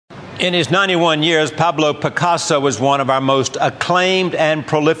In his 91 years, Pablo Picasso was one of our most acclaimed and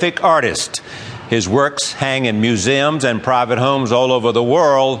prolific artists. His works hang in museums and private homes all over the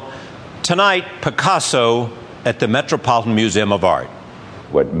world. Tonight, Picasso at the Metropolitan Museum of Art.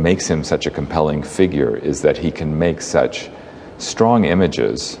 What makes him such a compelling figure is that he can make such strong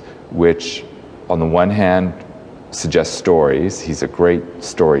images, which, on the one hand, suggest stories. He's a great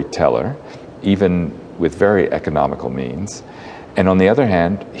storyteller, even with very economical means. And on the other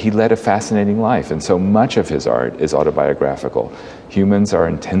hand, he led a fascinating life, and so much of his art is autobiographical. Humans are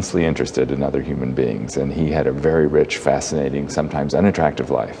intensely interested in other human beings, and he had a very rich, fascinating, sometimes unattractive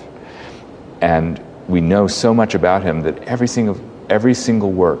life. And we know so much about him that every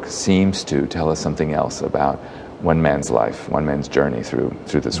single work seems to tell us something else about one man's life, one man's journey through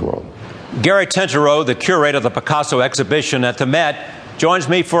this world. Gary Tinterow, the curator of the Picasso exhibition at the Met, joins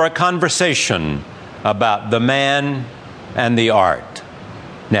me for a conversation about the man and the art.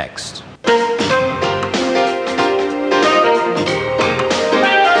 Next. From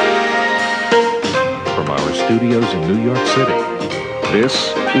our studios in New York City,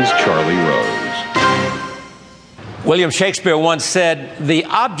 this is Charlie Rose. William Shakespeare once said, "The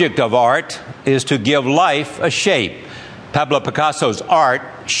object of art is to give life a shape." Pablo Picasso's art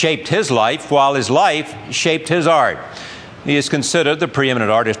shaped his life, while his life shaped his art. He is considered the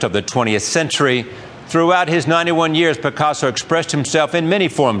preeminent artist of the 20th century. Throughout his 91 years, Picasso expressed himself in many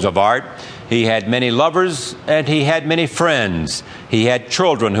forms of art. He had many lovers and he had many friends. He had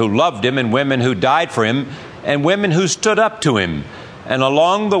children who loved him and women who died for him and women who stood up to him. And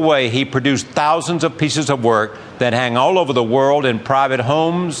along the way, he produced thousands of pieces of work that hang all over the world in private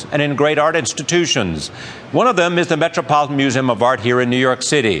homes and in great art institutions. One of them is the Metropolitan Museum of Art here in New York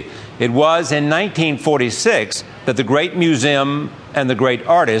City. It was in 1946 that the great museum and the great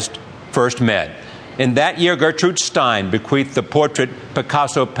artist first met. In that year, Gertrude Stein bequeathed the portrait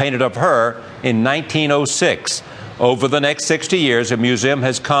Picasso painted of her in 1906. Over the next 60 years, the museum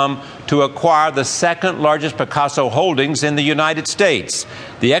has come to acquire the second largest Picasso holdings in the United States.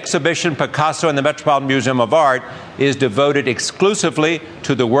 The exhibition, Picasso in the Metropolitan Museum of Art, is devoted exclusively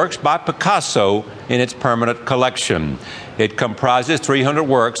to the works by Picasso in its permanent collection. It comprises 300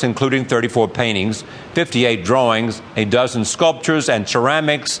 works, including 34 paintings, 58 drawings, a dozen sculptures and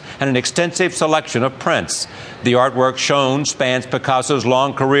ceramics, and an extensive selection of prints. The artwork shown spans Picasso's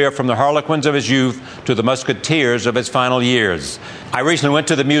long career from the Harlequins of his youth to the Musketeers of his final years. I recently went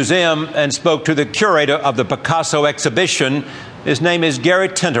to the museum and spoke to the curator of the Picasso exhibition. His name is Gary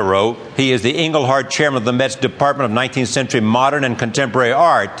Tinterow. He is the Engelhardt chairman of the Met's Department of 19th Century Modern and Contemporary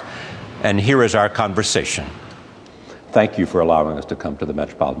Art. And here is our conversation. Thank you for allowing us to come to the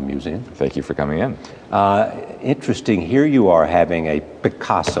Metropolitan Museum. Thank you for coming in. Interesting. Here you are having a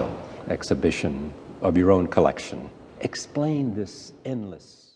Picasso exhibition of your own collection. Explain this endless